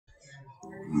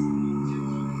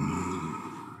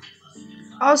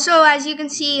Also, as you can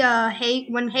see,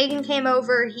 when Hagen came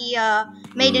over, he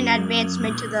made an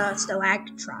advancement to the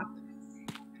stalag trap.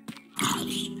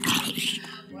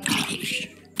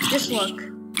 Just look.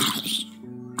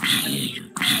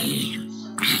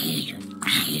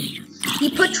 He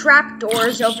put trap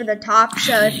doors over the top,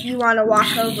 so if you want to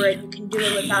walk over it, you can do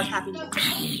it without having to.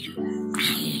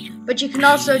 But you can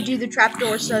also do the trap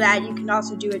door so that you can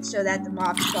also do it so that the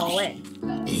mobs fall in.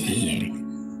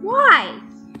 Why?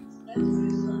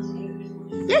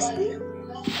 Yes.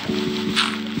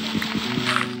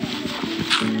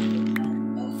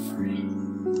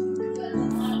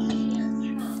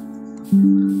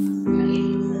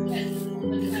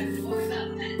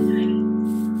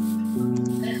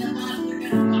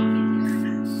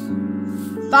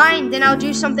 Fine, then I'll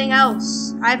do something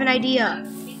else. I have an idea.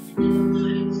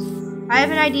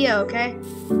 Okay?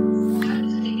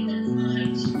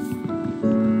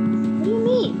 What do you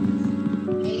mean?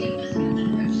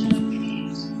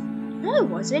 No, it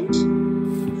wasn't.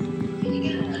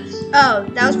 Oh,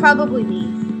 that was probably me.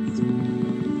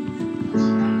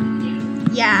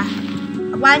 Yeah.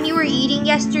 When you were eating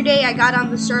yesterday, I got on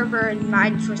the server and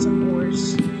mined for some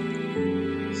ores.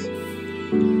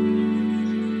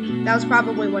 That was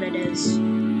probably what it is.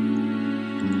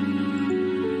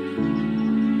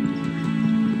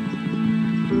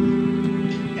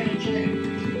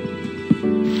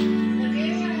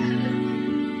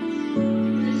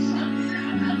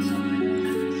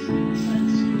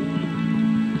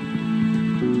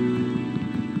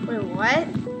 Wait, what?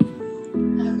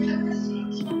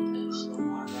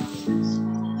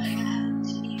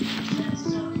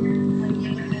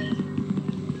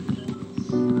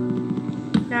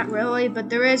 Not really, but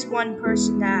there is one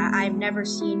person that I've never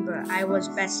seen, but I was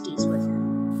besties with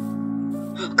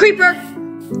him. Creeper!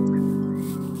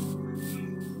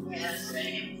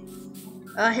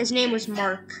 His name was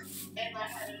Mark.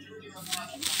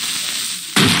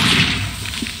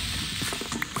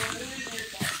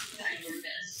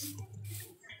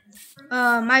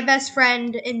 My best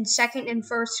friend in 2nd and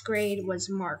 1st grade was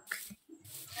Mark.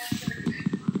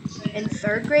 In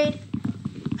 3rd grade?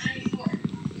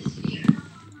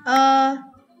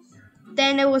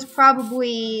 Then it was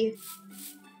probably...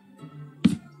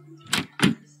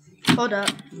 Hold up.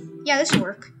 Yeah, this will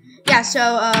work. Yeah,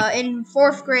 so, in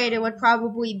 4th grade, it would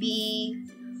probably be...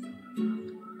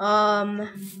 Well,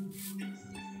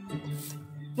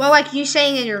 like you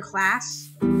saying in your class?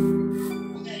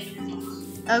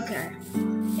 Okay.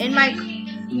 In my...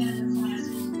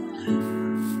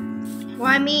 Well,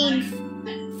 I mean...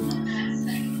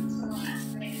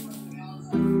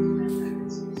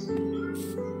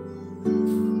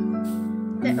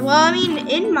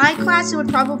 in my class, it would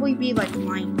probably be like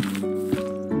Lionel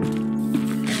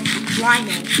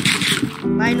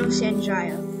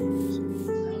Sanjaya.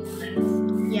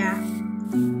 Yeah.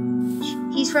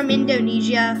 He's from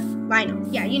Indonesia. Lionel.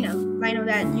 Yeah, you know. Lionel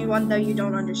that you want though you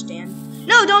don't understand.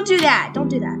 No, don't do that. Don't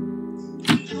do that.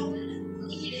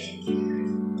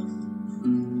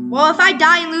 Well, if I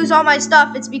die and lose all my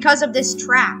stuff, it's because of this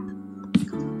trap.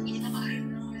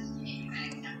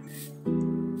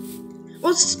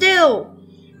 Well, still,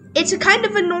 it's a kind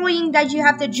of annoying that you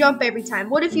have to jump every time.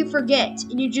 What if you forget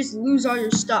and you just lose all your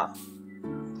stuff?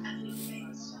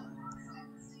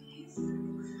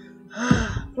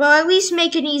 Well, at least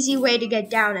make an easy way to get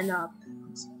down and up.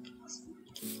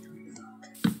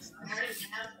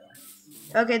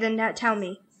 Okay, then tell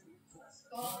me.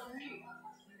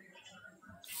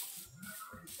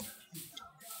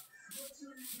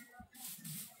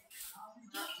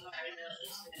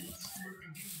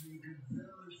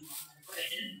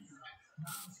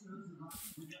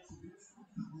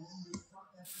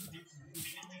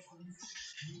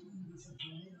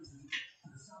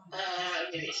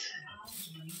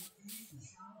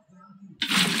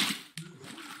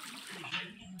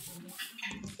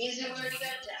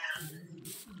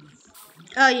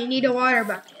 Oh, you need a water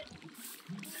bucket.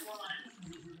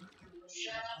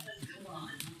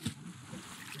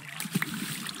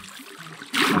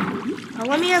 Oh,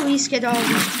 let me at least get all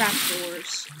these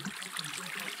trapdoors.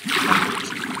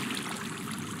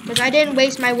 Because I didn't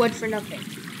waste my wood for nothing.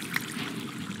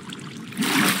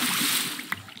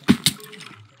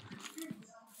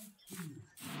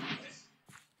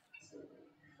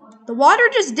 The water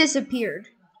just disappeared.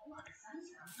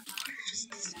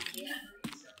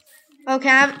 Okay,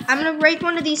 I'm gonna break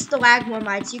one of these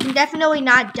stalagmites. You can definitely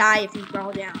not die if you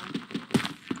fall down.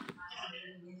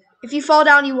 If you fall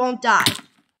down, you won't die.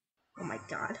 Oh my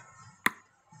god.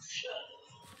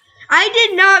 I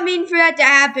did not mean for that to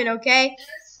happen, okay?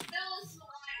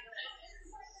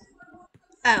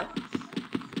 Oh.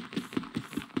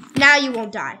 Now you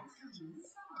won't die.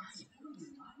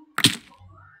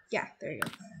 Yeah, there you go.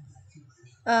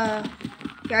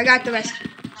 Here, I got the rest.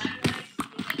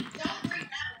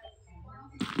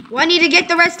 Well, I need to get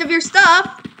the rest of your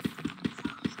stuff.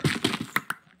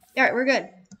 Alright, we're good.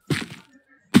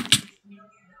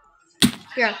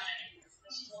 Here.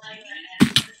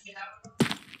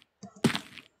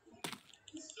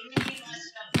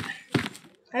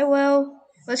 I will.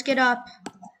 Let's get up.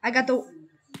 I got the...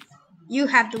 You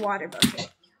have the water bucket.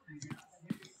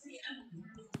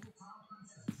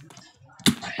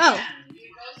 Oh.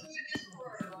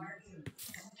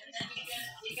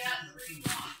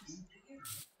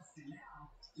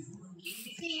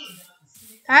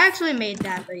 I actually made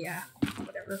that, but yeah.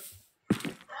 Whatever.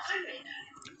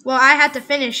 Well, I had to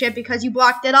finish it because you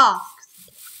blocked it off.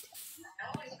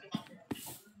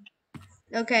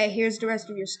 Okay, here's the rest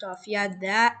of your stuff. You had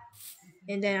that.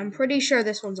 And then I'm pretty sure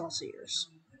this one's also yours.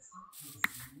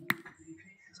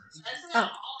 Oh.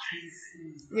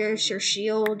 There's your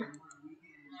shield.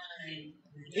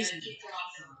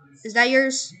 Is that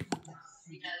yours?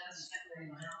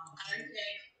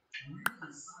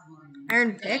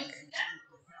 Iron pick?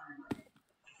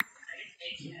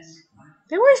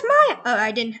 Then where's my... Oh,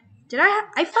 I didn't... Did I have...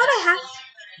 I thought I had...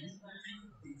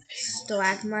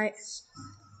 Stalagmites.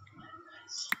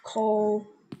 Coal.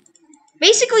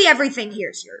 Basically everything here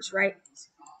is yours, right?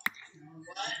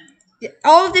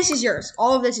 All of this is yours.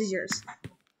 All of this is yours.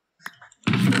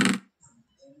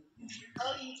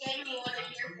 Oh, you gave me one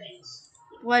of your things.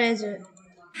 What is it?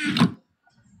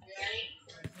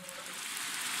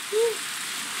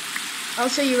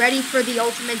 Also, you ready for the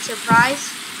ultimate surprise?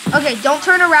 Okay, don't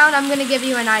turn around. I'm gonna give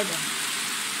you an item.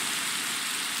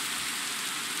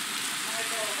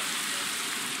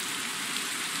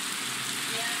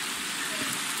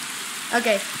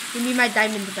 Okay, give me my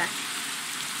diamond back.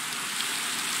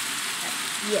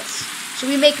 Yes. Should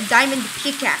we make a diamond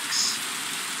pickaxe?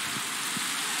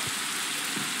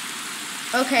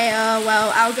 Okay,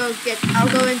 well, I'll go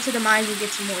into the mines and get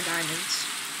some more diamonds.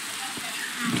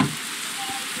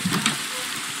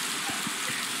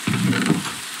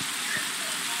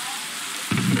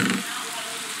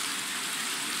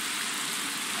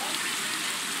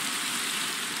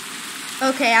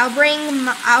 Okay, I'll bring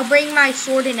my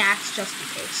sword and axe just in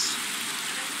case.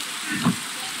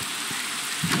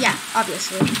 Yeah,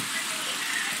 obviously.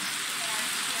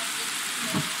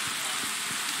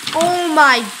 Oh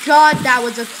my god, that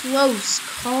was a close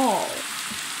call.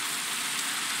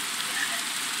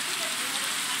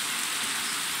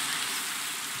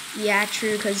 Yeah,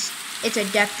 true, because it's a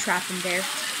death trap in there.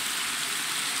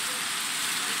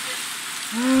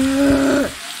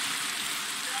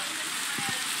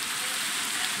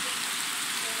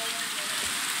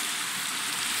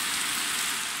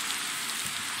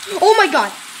 Oh my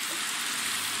god.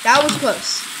 That was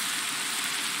close.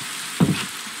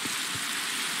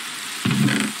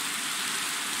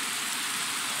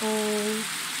 Oh.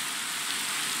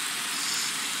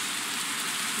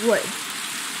 Wood.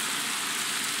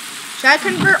 Should I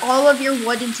convert all of your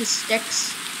wood into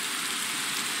sticks?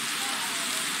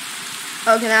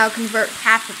 Okay, now I'll convert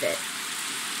half of it.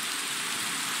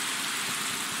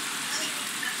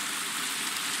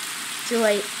 Too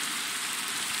late.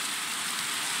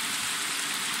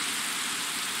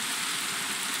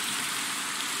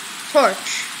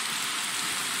 Torch.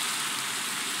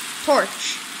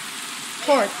 Torch.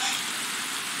 Torch.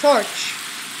 Torch.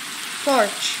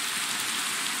 Torch.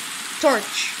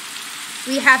 Torch.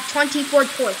 We have 24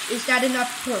 torch. Is that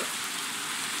enough torch?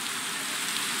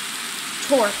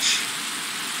 Torch.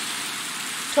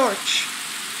 Torch.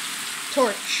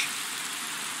 Torch.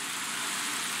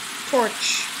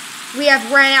 Torch. We have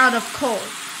ran out of coal.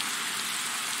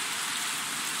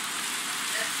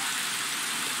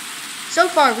 So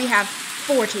far, we have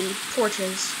 40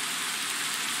 torches.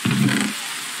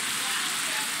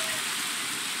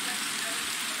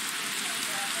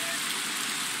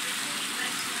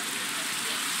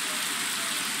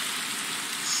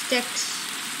 Sticks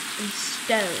and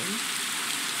stone.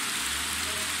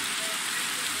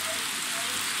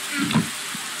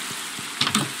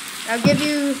 I'll give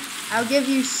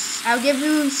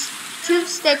you 2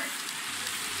 sticks.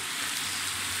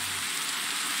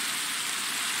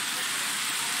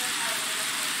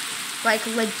 Like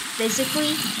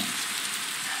physically.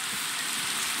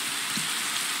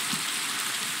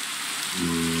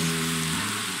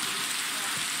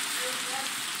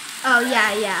 Oh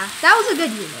yeah. That was a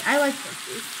good unit. I like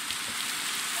rugby.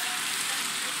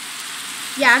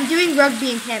 Yeah, I'm doing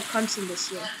rugby in Camp Clemson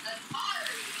this year.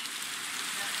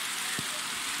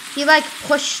 He like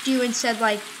pushed you and said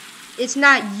like, it's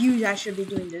not you that should be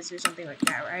doing this or something like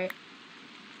that, right?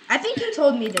 I think you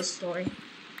told me this story.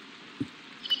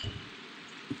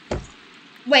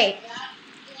 Wait.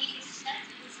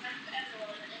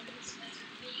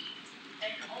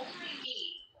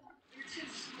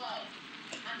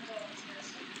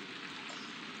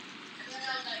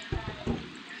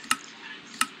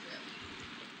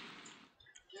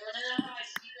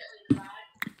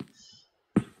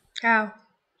 How?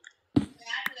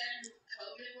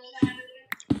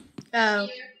 Oh.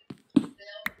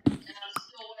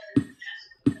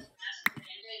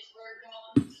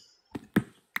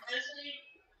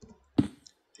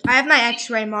 I have my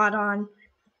X-ray mod on.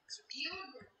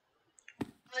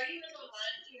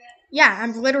 Yeah,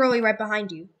 I'm literally right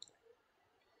behind you.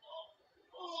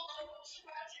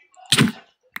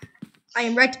 I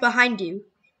am right behind you.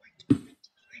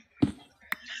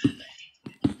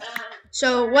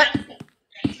 So what?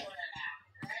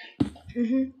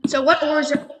 So what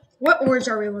ores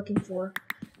are we looking for?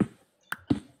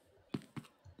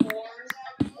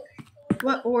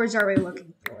 What ores are we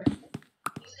looking for?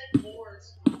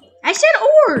 I said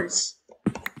ores.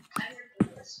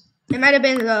 It might have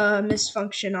been a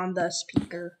misfunction on the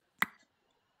speaker.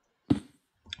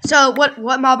 So what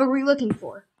mob are we looking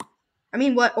for? I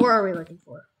mean, what ore are we looking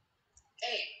for?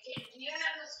 Hey, do you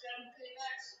have a stone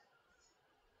pickaxe?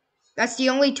 That's the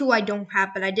only two I don't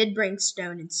have, but I did bring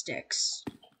stone and sticks.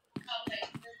 Okay,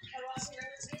 come on here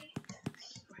with me.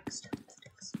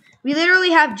 We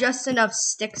literally have just enough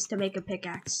sticks to make a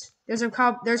pickaxe.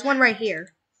 There's one right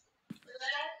here.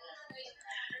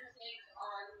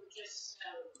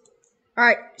 All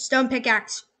right, stone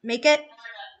pickaxe. Make it.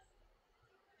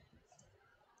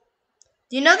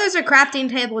 Do you know there's a crafting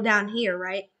table down here,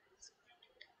 right?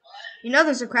 You know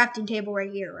there's a crafting table right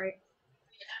here, right?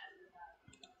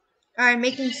 All right,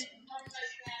 making.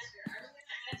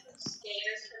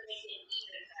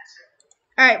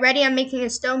 All right, ready? I'm making a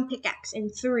stone pickaxe in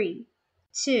 3,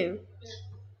 2.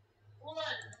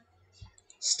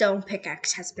 Stone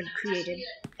pickaxe has been created.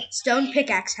 Stone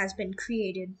pickaxe has been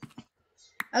created.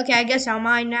 Okay, I guess I'll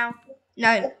mine now.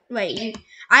 No, wait.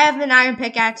 I have an iron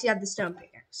pickaxe. You have the stone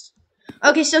pickaxe.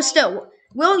 Okay, so still,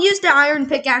 we'll use the iron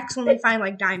pickaxe when we find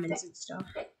like diamonds and stuff.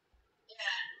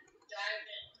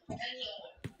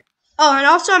 Oh, and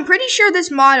also, I'm pretty sure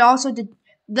this mod also did.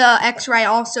 The X-ray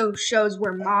also shows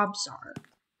where mobs are.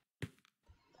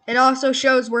 It also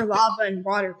shows where lava and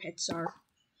water pits are.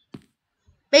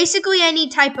 Basically, any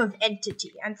type of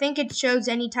entity. I think it shows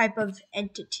any type of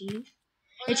entity.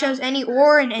 It shows any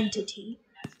ore and entity.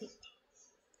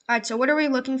 Alright, so what are we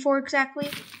looking for exactly?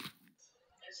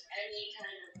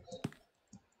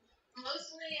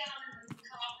 Mostly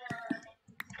copper,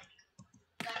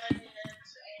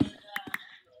 diamonds,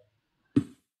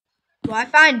 and Well, I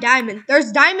find diamonds.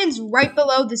 There's diamonds right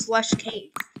below this lush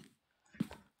cave.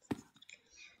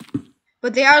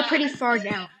 But they are pretty far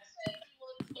down.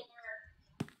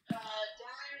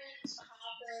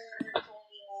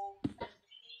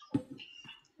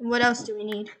 And what else do we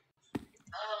need?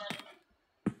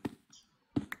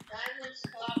 Diamonds,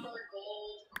 copper,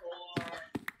 gold, ore.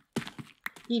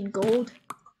 Need gold.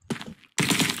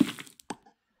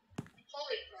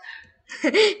 Holy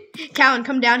crap. Calvin,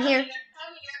 come down here. Come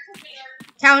here.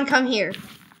 Calvin, come here.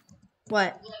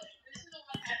 What? Look, this is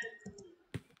what happened to me.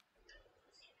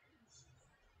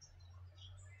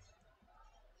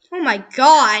 Oh my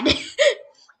god. Yeah,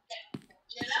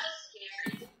 that was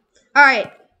scary.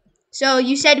 Alright. So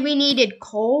you said we needed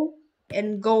coal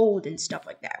and gold and stuff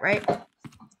like that, right?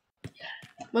 Yeah.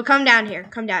 Well, come down here.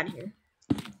 Come down here.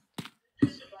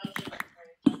 Just a bunch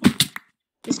of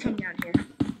Just come down here.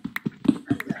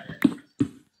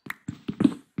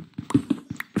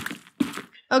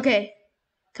 Okay.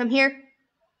 Come here.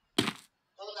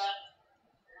 Hold up.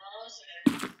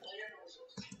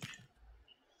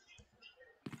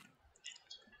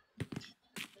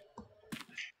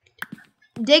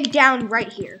 Dig down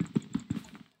right here.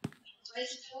 Where's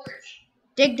the torch?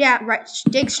 Dig down right.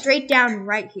 Dig straight down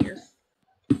right here.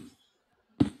 Hold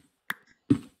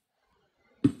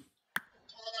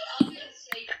up, I'll get a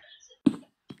safe message.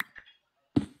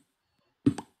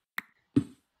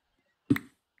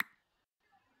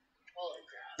 Holy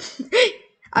crap.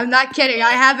 I'm not kidding.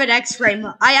 I have an X-ray.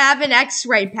 I have an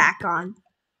X-ray pack on.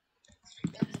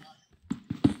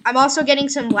 I'm also getting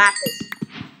some lapis.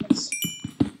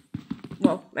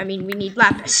 Well, I mean, we need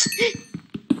lapis.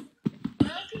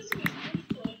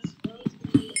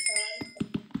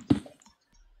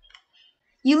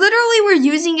 You literally were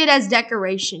using it as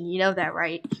decoration. You know that,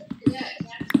 right? Yeah,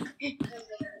 exactly.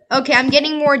 Okay, I'm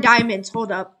getting more diamonds.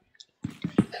 Hold up.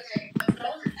 Okay, I'm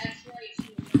going to X-ray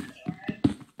too much, alright?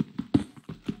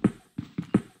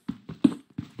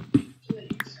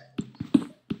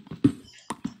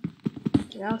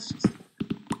 What else?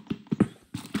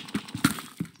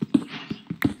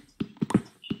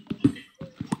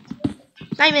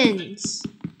 Diamonds.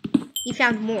 He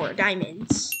found more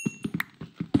diamonds.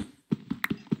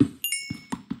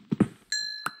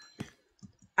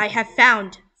 I have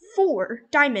found 4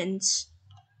 diamonds.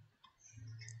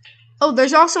 Oh,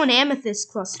 there's also an amethyst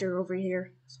cluster over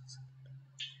here.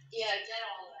 Yeah, get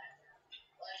all that.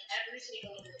 Like every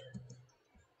single bit.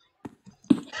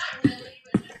 Not really,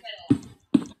 but just get all.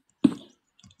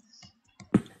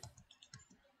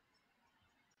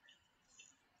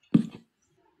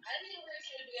 I think we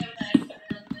should be able to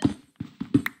expand this.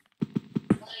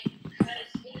 Like, because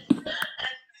it's not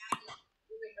as bad as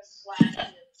doing a slash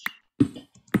image.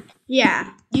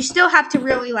 Yeah, you still have to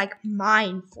really like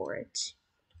mine for it.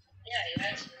 Yeah, you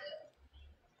actually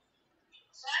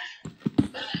do.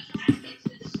 Caskets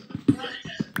is not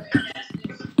just for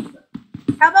caskets.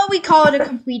 How about we call it a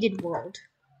completed world?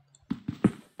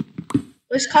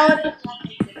 Let's call it.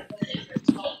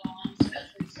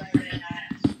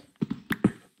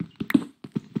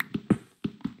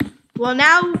 Well,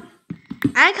 now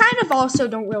I kind of also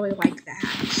don't really like that,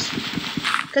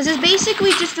 because it's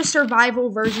basically just a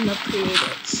survival version of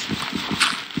creatives.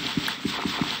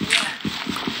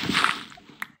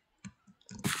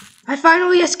 I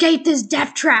finally escaped this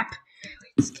death trap.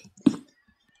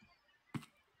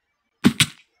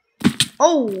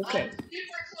 Oh, okay.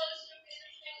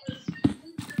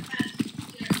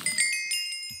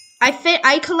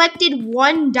 I collected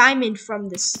 1 diamond from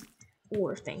this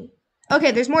ore thing.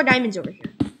 Okay, there's more diamonds over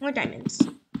here. More diamonds.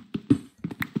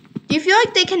 Do you feel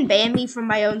like they can ban me from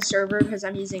my own server because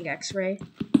I'm using X-ray?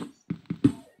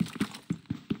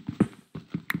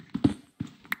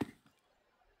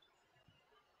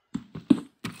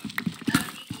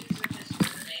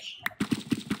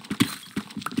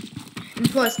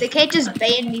 And plus, they can't just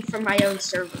ban me from my own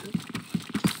server.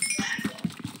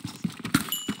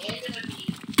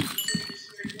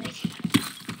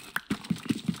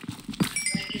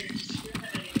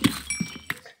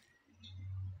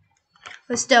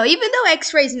 But still, even though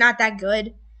X-ray is not that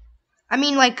good, I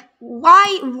mean, like,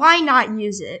 why not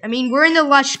use it? I mean, we're in the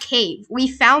lush cave. We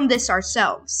found this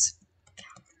ourselves.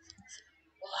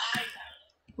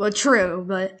 Well, true,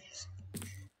 but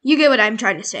you get what I'm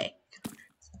trying to say.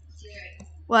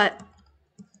 What?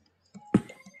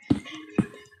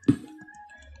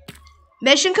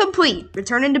 Mission complete.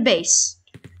 Returning to base.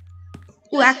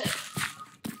 Ooh,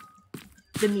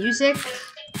 the music.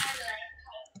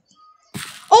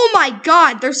 Oh my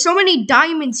god, there's so many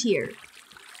diamonds here.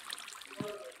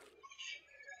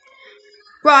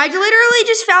 Bro, I literally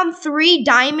just found 3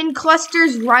 diamond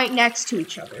clusters right next to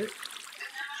each other.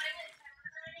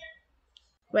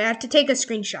 Wait, I have to take a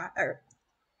screenshot.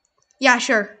 Yeah,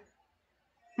 sure.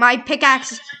 My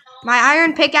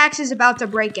iron pickaxe is about to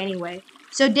break anyway.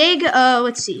 So dig,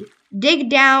 let's see. Dig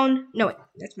down. No, wait,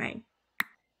 that's mine.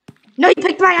 No, you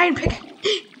picked my iron pickaxe.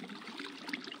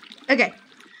 Okay,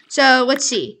 so let's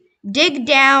see. Dig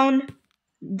down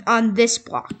on this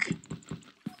block.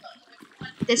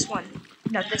 This one.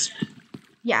 No, this one.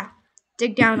 Yeah,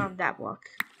 dig down on that block.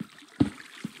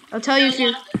 I'll tell you if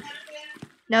you're...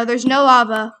 No, there's no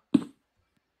lava.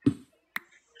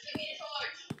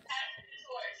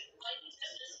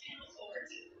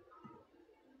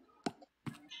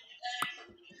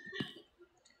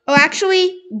 Oh,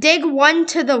 actually, dig 1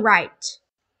 to the right.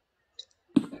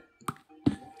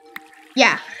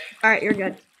 Yeah. Alright, you're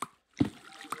good.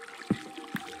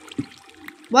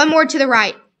 1 more to the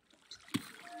right.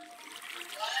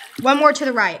 1 more to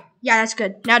the right. Yeah, that's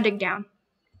good. Now dig down.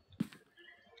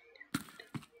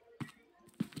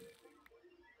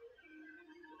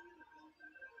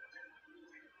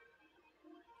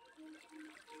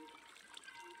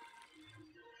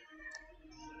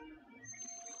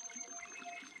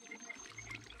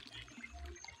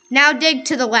 Now dig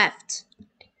to the left.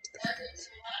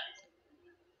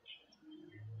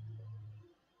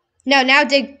 No, now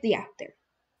dig, yeah, there.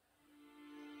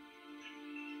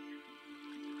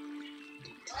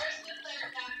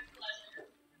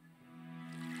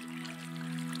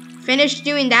 Finish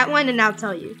doing that one and I'll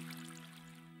tell you.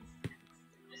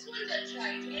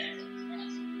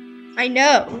 I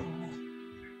know.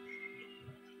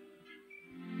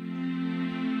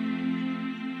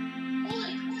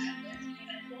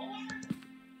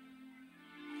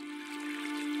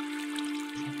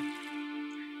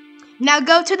 Now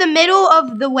go to the middle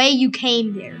of the way you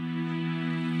came there.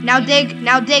 Now dig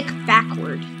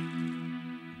backward.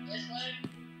 This way?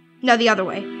 No, the other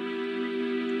way.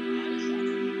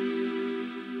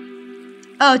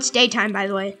 Oh, it's daytime, by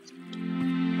the way.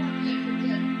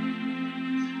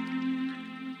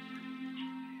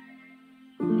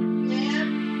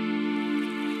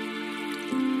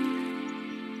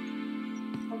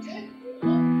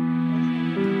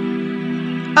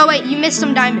 Oh wait, you missed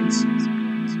some diamonds.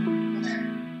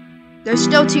 There's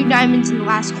still 2 diamonds in the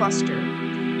last cluster.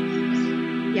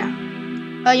 Yeah.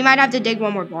 Oh, you might have to dig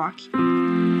one more block.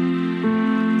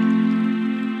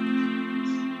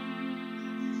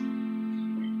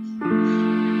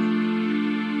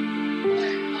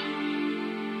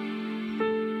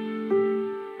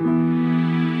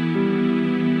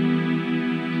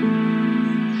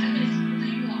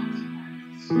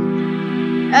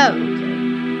 Oh, okay.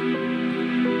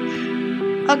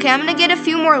 Okay, I'm gonna get a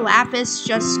few more lapis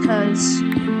just cause.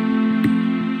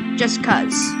 Just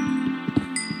cause.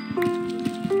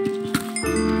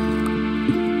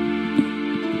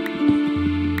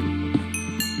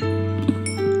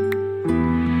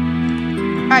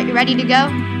 Alright, you ready to go?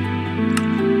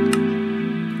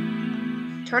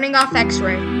 Turning off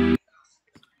X-ray.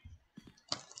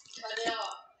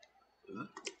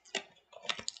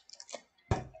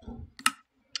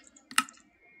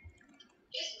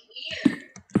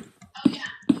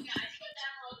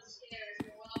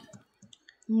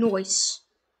 Noise.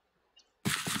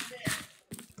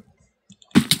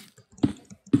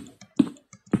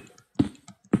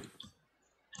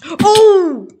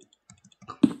 Oh!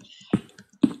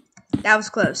 That was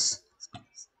close.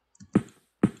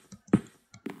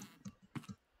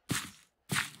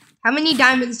 How many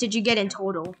diamonds did you get in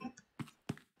total? 20.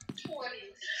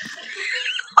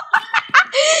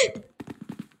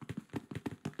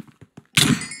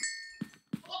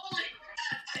 Holy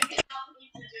crap, I did not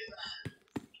need to do that.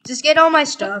 Just get all my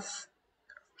stuff.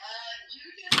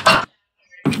 You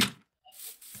can...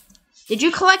 Did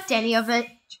you collect any of it?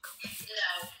 No, I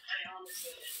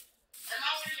honestly didn't. I'm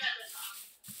already at the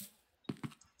top.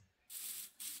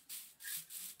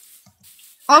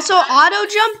 Also, auto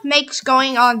jump makes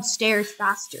going on stairs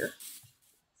faster.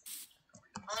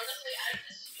 Honestly, I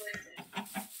just sprinted.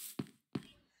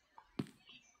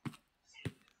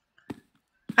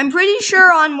 I'm pretty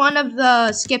sure on one of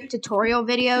the skip tutorial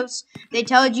videos, they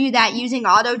told you that using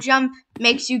auto jump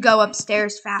makes you go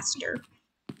upstairs faster.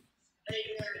 Hey,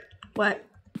 Jordan. What?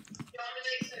 You want to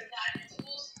make some diamond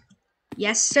tools?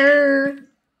 Yes, sir.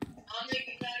 I'll make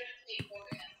a diamond tape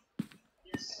for you.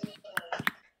 Yes,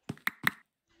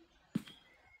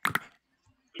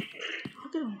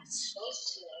 Look at all this. so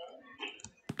slow.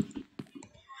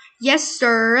 Yes,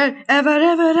 sir.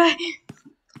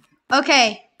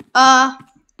 Okay.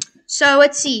 So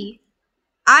let's see.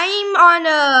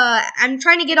 I'm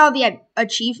trying to get all the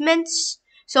achievements.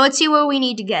 So let's see what we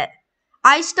need to get.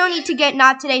 I still need to get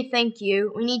Not Today, Thank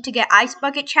You. We need to get Ice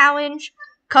Bucket Challenge,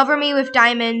 Cover Me with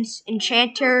Diamonds,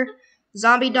 Enchanter,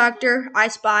 Zombie Doctor, I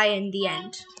Spy, and the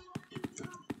end.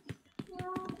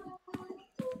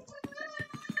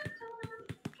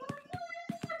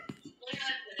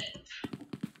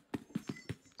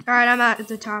 Alright, I'm at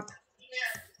the top.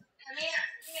 Come here.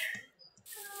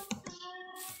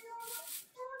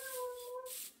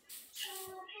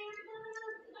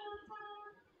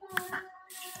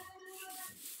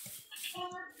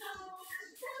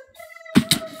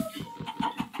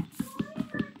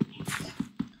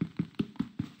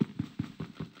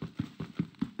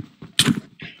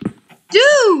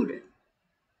 Dude!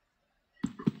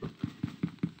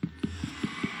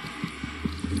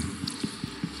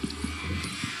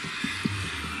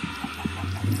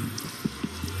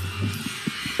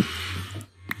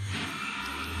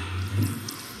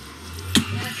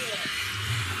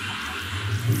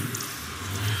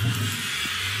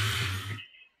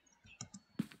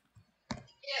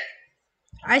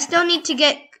 I still need to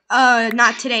get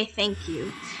Not Today, Thank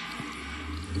You.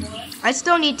 I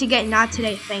still need to get Not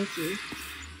Today, Thank You.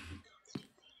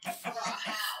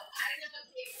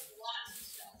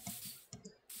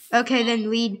 Okay, then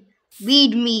lead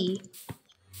me.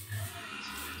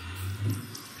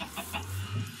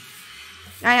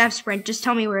 I have sprint. Just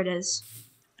tell me where it is.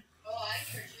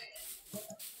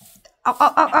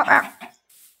 Oh.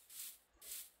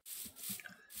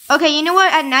 Okay, you know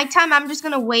what? At nighttime, I'm just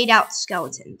gonna wait out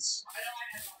skeletons.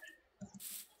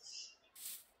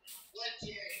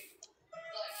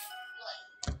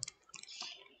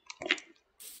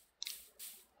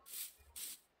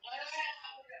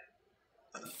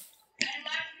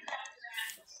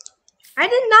 I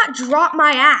did not drop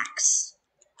my axe.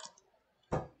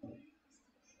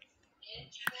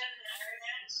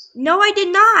 No, I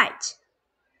did not.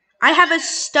 I have a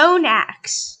stone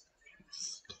axe.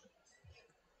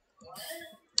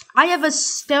 I have a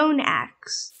stone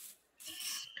axe.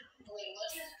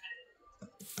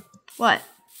 What?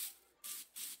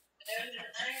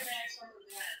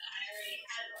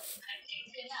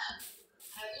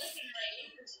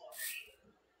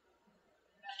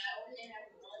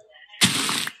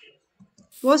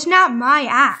 Well, it's not my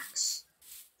axe.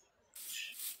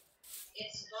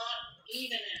 It's not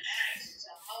even an axe, it's a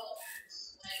hollow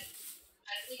axe. Like,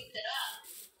 I picked it up.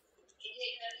 It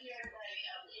didn't appear in my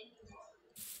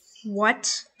inventory.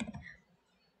 What?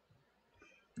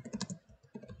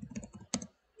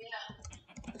 Yeah.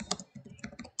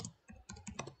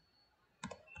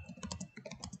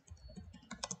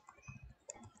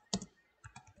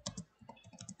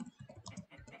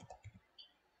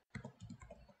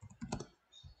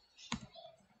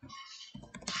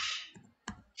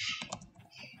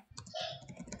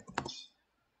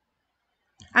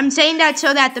 I'm saying that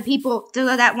so that the people, so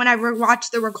that when I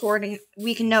watch the recording,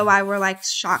 we can know why we're like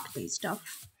shocked and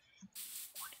stuff.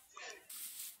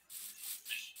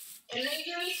 Can they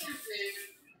give me some food?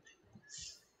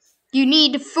 You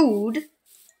need food.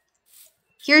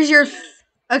 Here's your.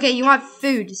 Okay, you want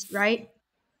food, right?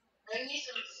 I need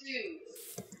some food.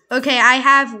 Okay, I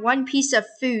have one piece of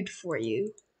food for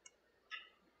you.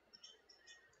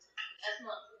 That's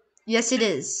not food. Yes, it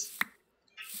is.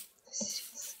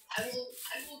 I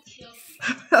will kill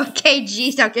you. Okay,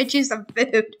 jeez, I'll get you some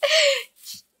food.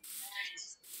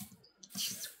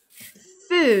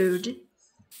 Food.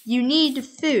 You need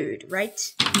food, right?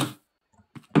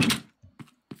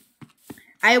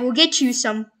 I will get you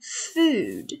some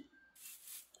food.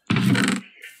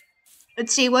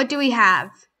 Let's see, what do we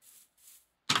have?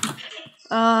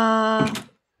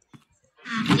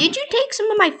 Did you take some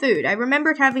of my food? I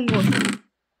remembered having more food.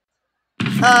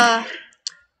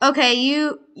 Okay,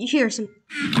 you hear some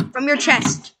from your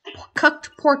chest.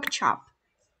 Cooked pork chop.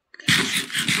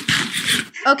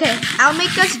 Okay, I'll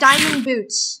make us diamond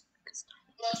boots.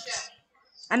 Let's go.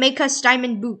 I make us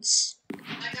diamond boots. I got you.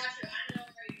 I know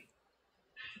where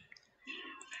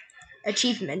you.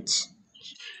 Achievement.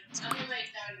 I'm gonna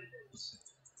make diamond boots.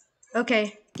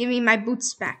 Okay, give me my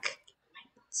boots back.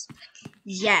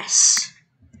 Yes.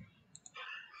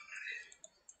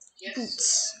 Yes.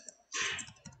 Boots.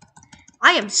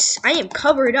 I am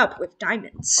covered up with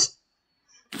diamonds.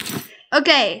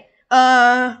 Okay,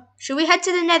 should we head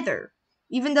to the Nether?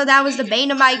 Even though that was the bane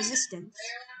of my existence.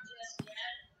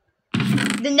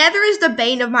 The Nether is the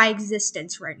bane of my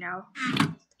existence right now. Put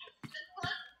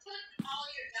all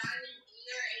your diamond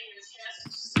gear in your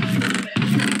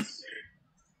chest.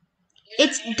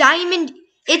 It's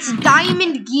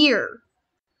diamond gear.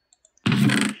 All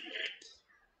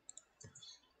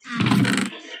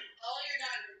your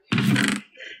diamond gear.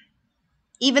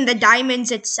 Even the diamonds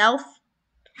itself.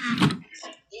 In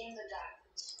the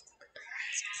diamonds.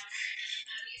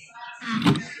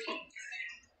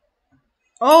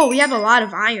 Oh, we have a lot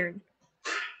of iron.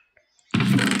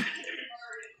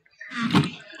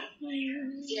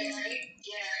 Gary.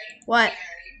 What?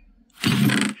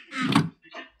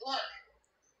 Look.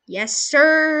 Yes,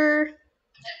 sir. That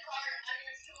card on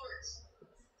your shorts.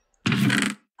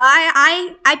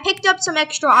 I picked up some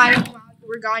extra iron while we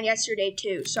were gone yesterday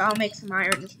too, so I'll make some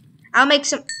iron. I'll make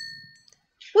some.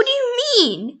 What do you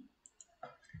mean?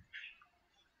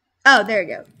 Oh, there you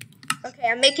go. Okay,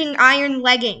 I'm making iron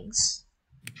leggings.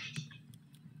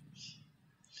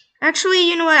 Actually,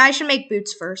 you know what? I should make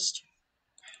boots first.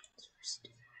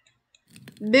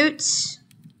 Boots.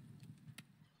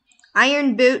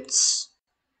 Iron boots.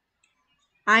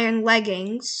 Iron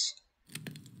leggings.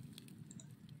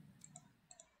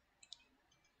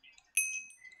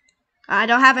 I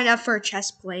don't have enough for a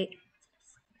chest plate.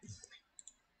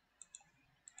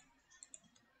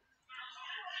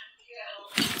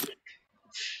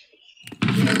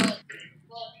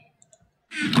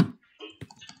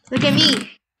 Look at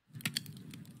me.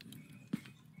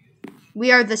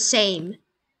 We are the same.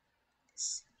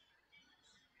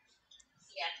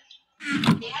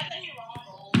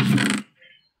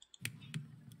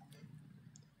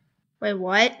 Wait,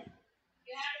 what?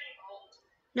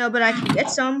 No, but I can get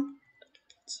some.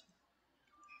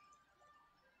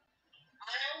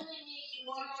 I only need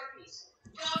one more piece.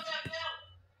 No.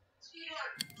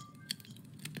 Sweetheart.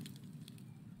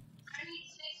 I need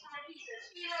 6 more pieces.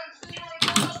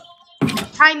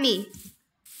 Sweetheart. Time me.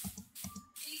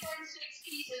 These are 6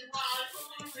 pieces. Wow, I put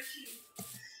one for you.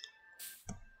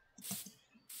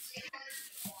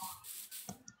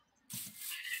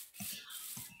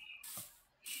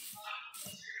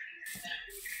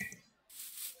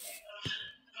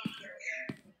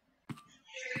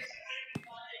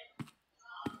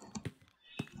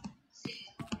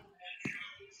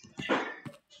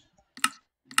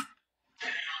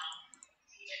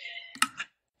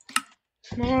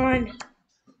 Come on.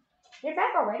 You're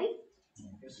back already? I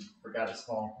guess you forgot his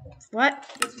phone. What?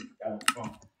 I guess you forgot his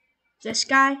phone. This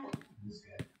guy? This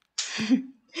guy.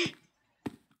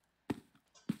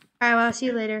 Alright, well, I'll see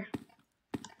you later.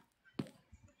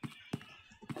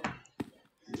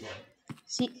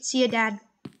 See ya, Dad.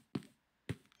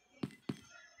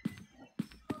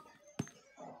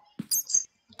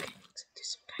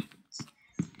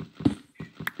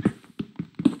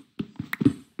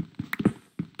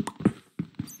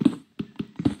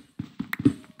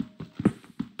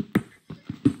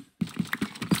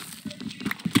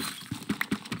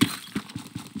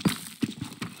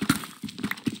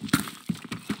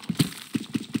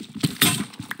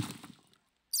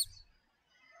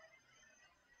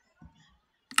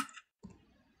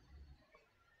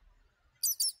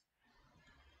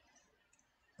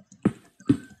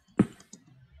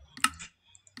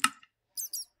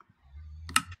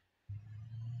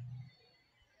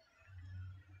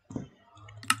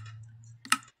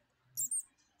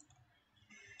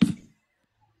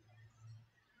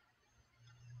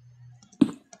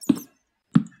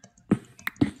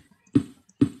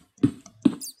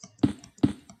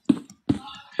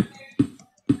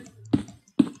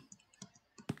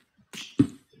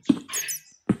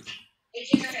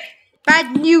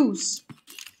 Bad news.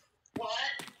 What?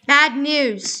 Bad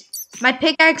news. My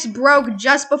pickaxe broke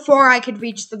just before I could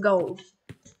reach the gold.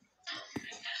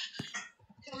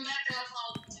 Come back up,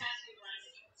 I'll pass you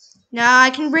mine. No, I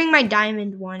can bring my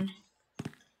diamond one.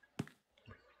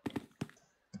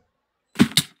 So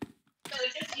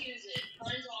just use it.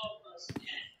 Mine's almost dead.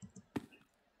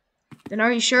 Then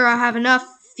are you sure I have enough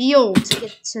fuel to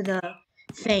get to the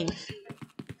thing?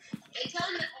 It's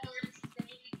on the orange thing.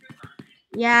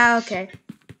 Yeah, okay.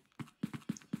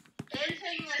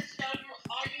 Anything that's stone,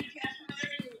 are you just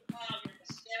mining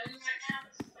stone right now?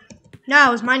 No, I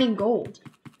was mining gold.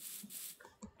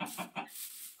 Oh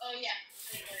yeah.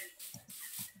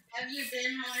 Have you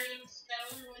been mining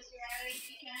stone with your iron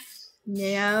pickaxe?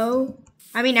 No.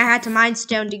 I mean, I had to mine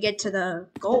stone to get to the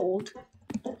gold.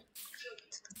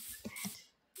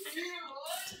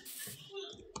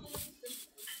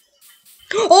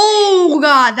 Oh,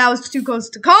 God, that was too close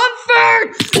to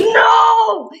comfort!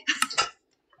 No!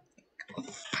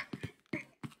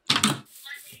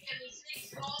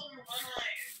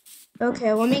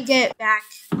 Okay, let me get back.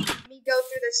 Let me go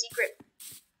through the secret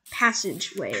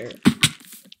passageway.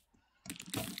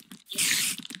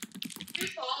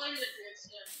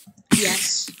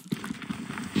 Yes.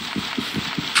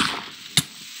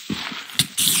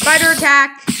 Spider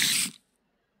attack.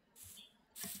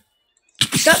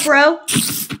 What's up, bro?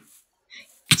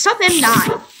 What's up,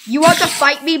 M9? You want to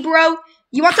fight me, bro?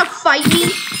 You want to fight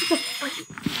me?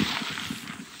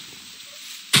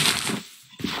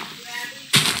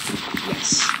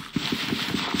 Yes.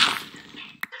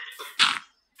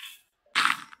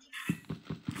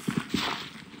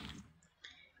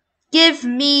 Give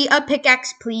me a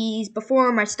pickaxe, please,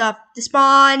 before my stuff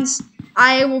despawns.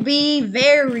 I will be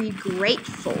very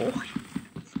grateful.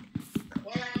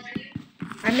 Where are you?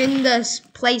 I'm in this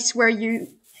place where the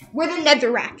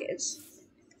netherrack is.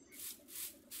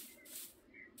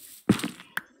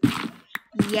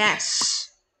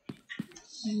 Yes.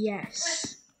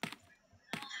 Yes.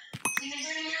 Can you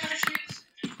bring me my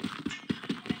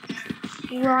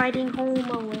shoes? Riding home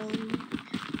alone.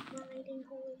 Riding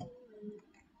home alone.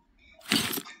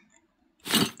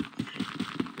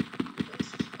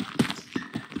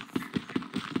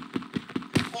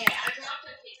 Hey, I dropped a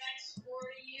pickaxe for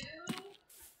you.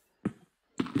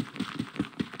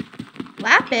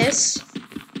 Lapis?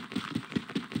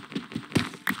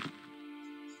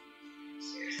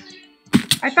 Seriously?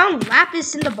 I found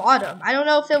lapis in the bottom. I don't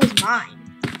know if it was mine.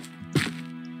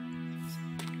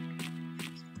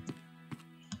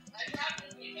 I dropped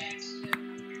a pickaxe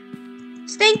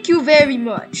too. Thank you very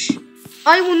much.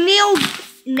 I will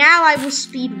now I will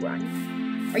speed run.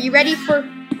 Are you ready?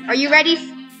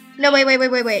 No,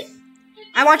 wait.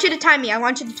 I want you to time me. Hold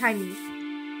on. So,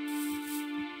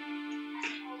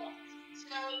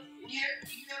 your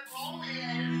goal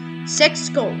is 6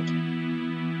 gold. 6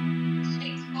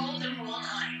 gold and 1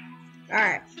 iron.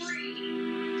 Alright. 3,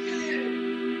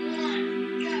 2,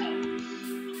 1, go.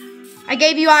 I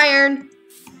gave you iron.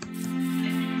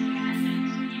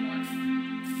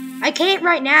 I can't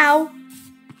right now.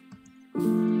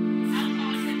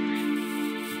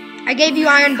 I gave you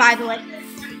iron, by the way.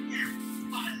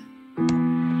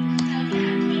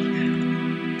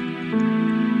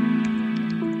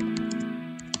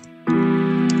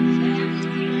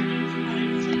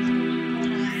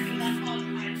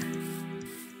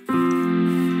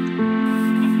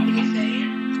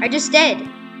 I just did.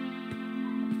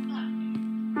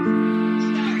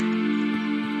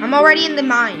 I'm already in the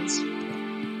mines.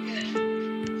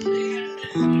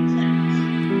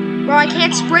 Bro, I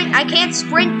can't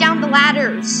sprint down the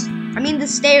ladders. I mean the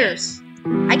stairs.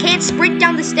 I can't sprint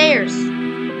down the stairs.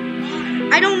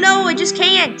 I don't know, I just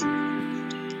can't.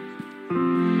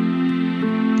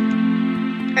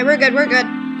 Alright, we're good, we're good.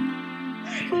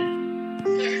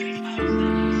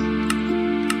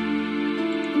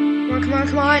 Come on, come on,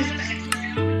 come on.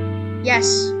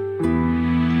 Yes.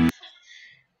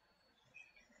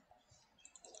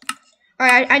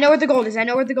 Alright, I know where the gold is. I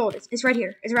know where the gold is. It's right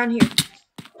here. It's around here.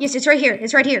 Yes, it's right here.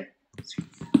 It's right here.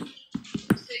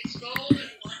 6 gold and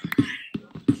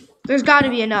 1 There's got to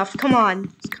be enough. Come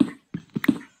on.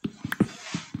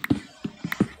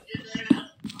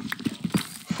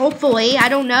 Hopefully. I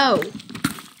don't know.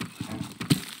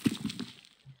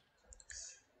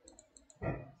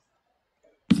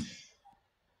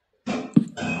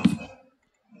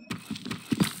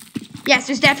 Yes,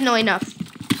 there's definitely enough.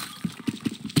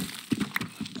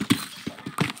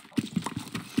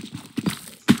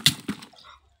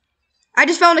 I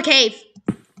just fell in a cave.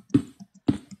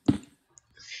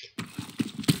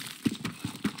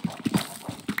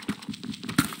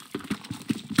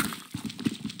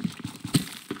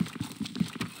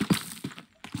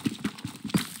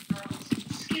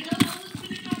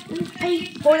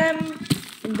 Paid for them.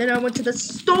 And then I went to the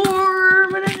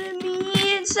store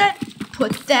and said,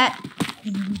 put that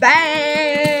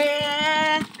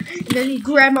back. And then he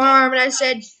grabbed my arm and I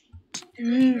said,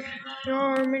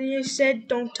 arm, and he said,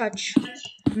 don't touch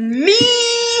me.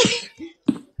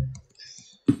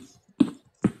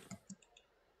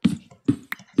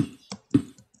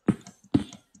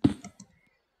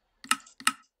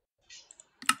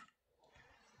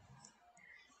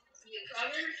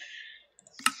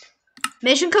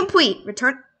 Mission complete.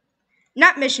 Return.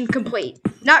 Not mission complete.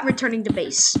 Not returning to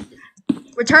base.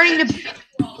 Returning to.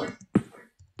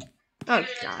 Oh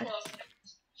God.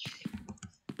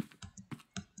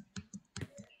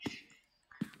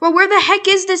 Well, where the heck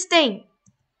is this thing?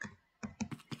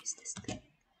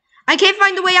 I can't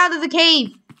find the way out of the cave.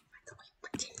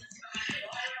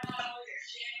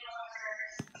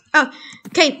 Oh,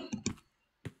 okay.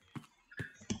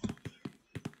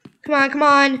 Come on, come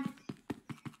on.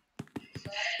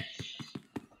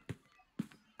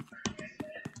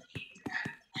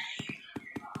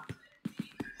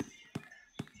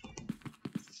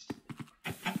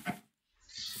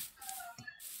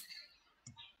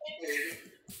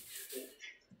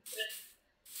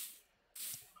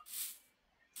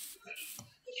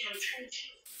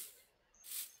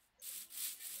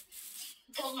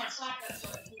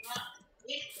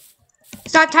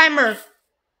 Stop timer.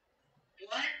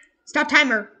 What? Stop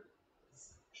timer.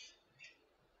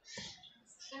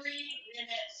 3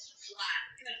 minutes flat.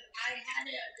 Because I had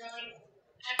it done.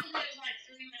 I think it was like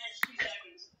 3 minutes, 2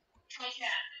 seconds. Check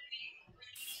that.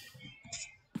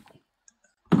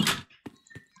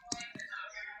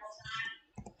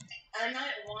 I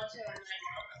might want to, I might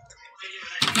not.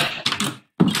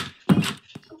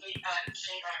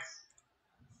 Same price.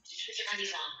 Just put your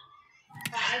undies on.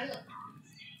 I will.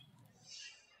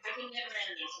 I can get my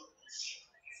undies on this.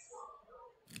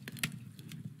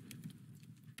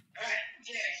 Alright,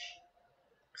 cheers.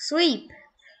 Sleep.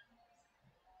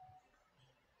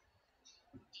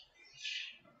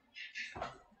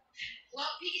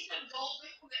 What piece of gold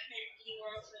equipment do you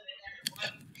want to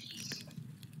what piece?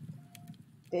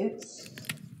 Boots.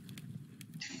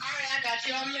 Alright, I got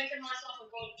you. I'm making myself a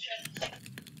gold chest.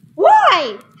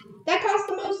 Why? That costs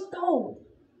the most gold.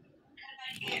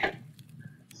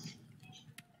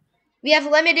 We have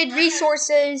limited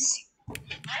resources. I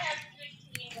have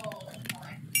 15 gold.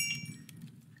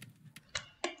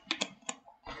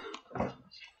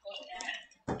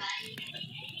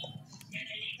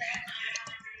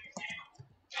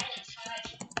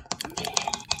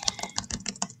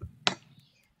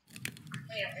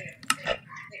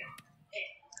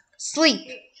 Sleep.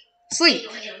 Sleep.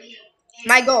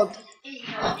 My gold.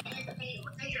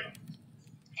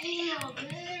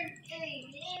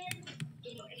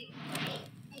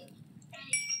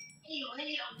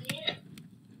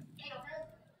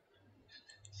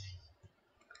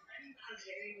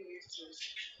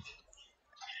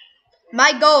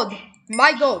 My gold.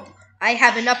 My gold. I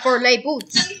have enough for lay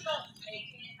boots.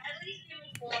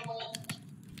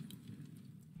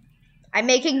 I'm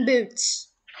making boots.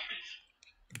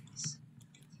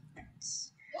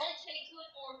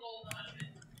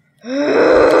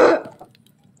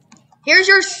 Here's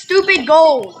your stupid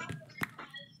gold.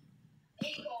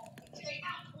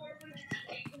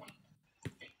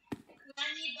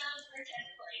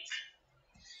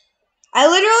 I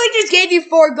literally just gave you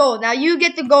 4 gold. Now you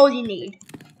get the gold you need.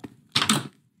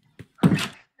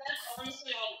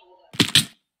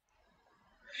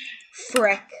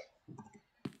 Frick.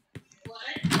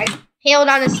 I hailed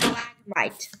on a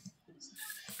stalagmite.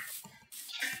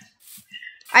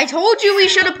 I told you we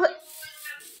should have put...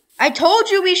 I told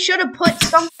you we should have put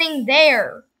something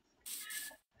there.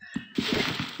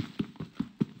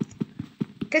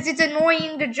 Because it's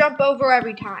annoying to jump over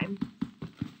every time.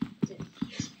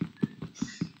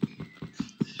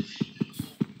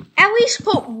 At least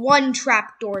put one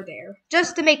trapdoor there,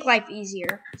 just to make life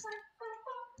easier.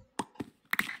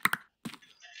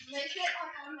 Make it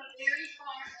on the very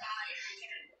far side.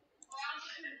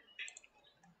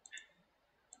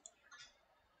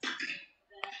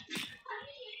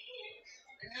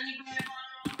 And then you grab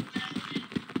on the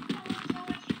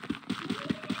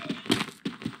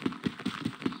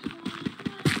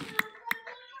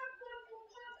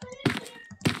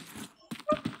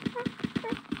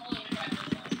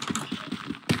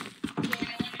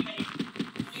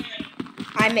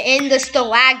I'm in the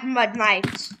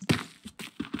stalagmite.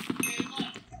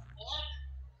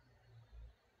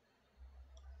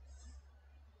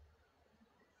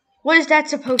 What is that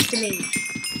supposed to mean?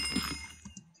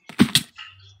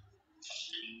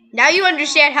 Now you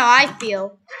understand how I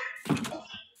feel.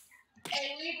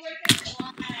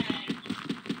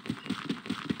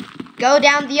 Go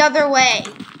down the other way. I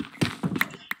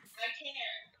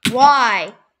can't.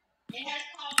 Why? It has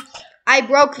cobblestone. I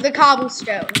broke the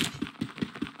cobblestone.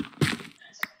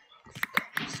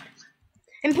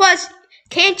 And plus,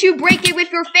 can't you break it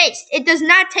with your fist? It does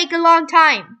not take a long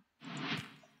time.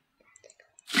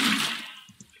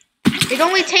 It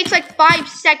only takes like 5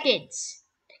 seconds.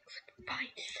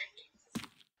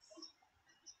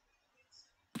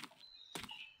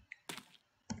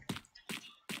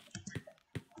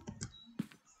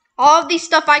 All of the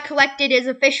stuff I collected is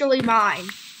officially mine.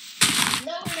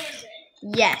 No, it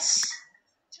isn't. Yes.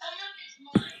 Some of it's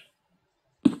mine.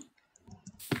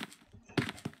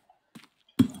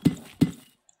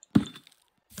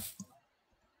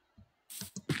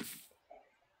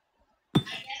 I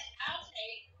guess I'll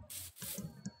take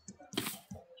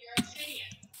your obsidian.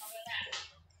 How about that?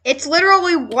 It's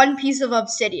literally one piece of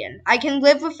obsidian. I can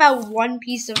live without one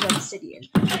piece of obsidian.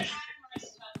 I have my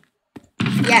stuff.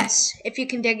 Yes, if you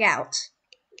can dig out.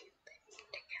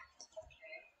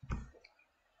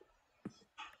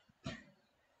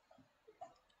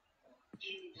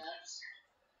 Easy does.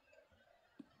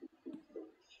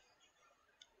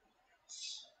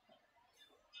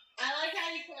 I like how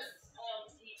you put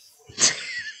these.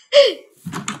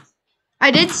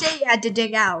 I did say you had to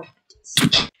dig out.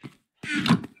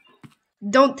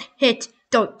 Don't hit,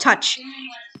 don't touch. Give me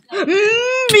my stuff.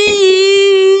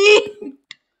 Me! Give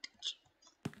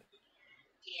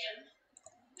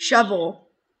Shovel.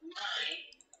 my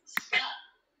stuff.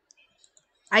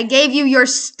 I gave you your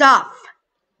stuff.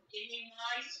 Give me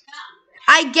my stuff.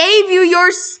 I gave you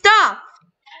your stuff.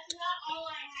 That's not all I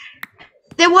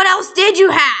have. Then what else did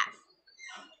you have?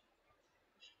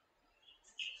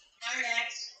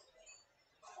 Next.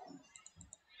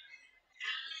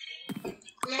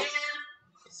 Yeah.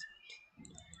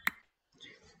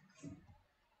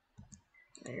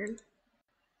 Iron.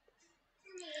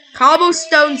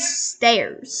 Cobblestone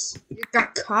stairs. You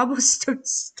got cobblestone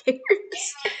stairs?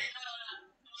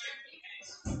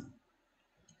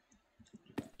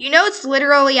 You know it's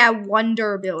literally at 1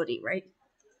 durability, right?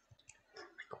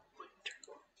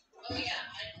 Oh yeah,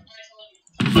 I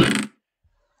told you.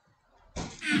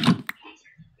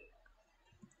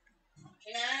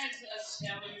 Can I have a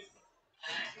stone?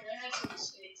 Can I have some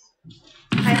sticks?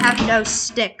 I have no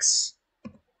sticks.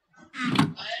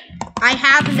 What? I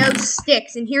have no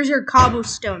sticks, and here's your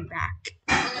cobblestone back.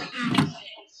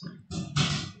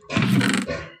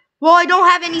 Well, I don't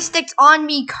have any sticks on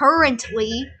me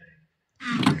currently.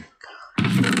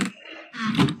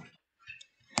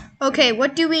 Okay,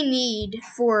 what do we need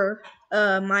for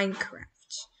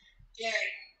Minecraft? Jerry.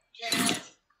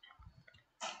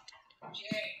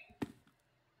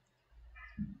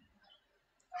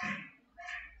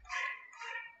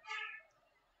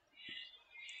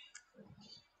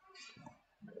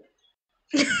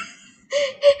 I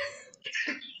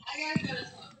gotta go to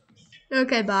the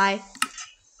Okay, bye.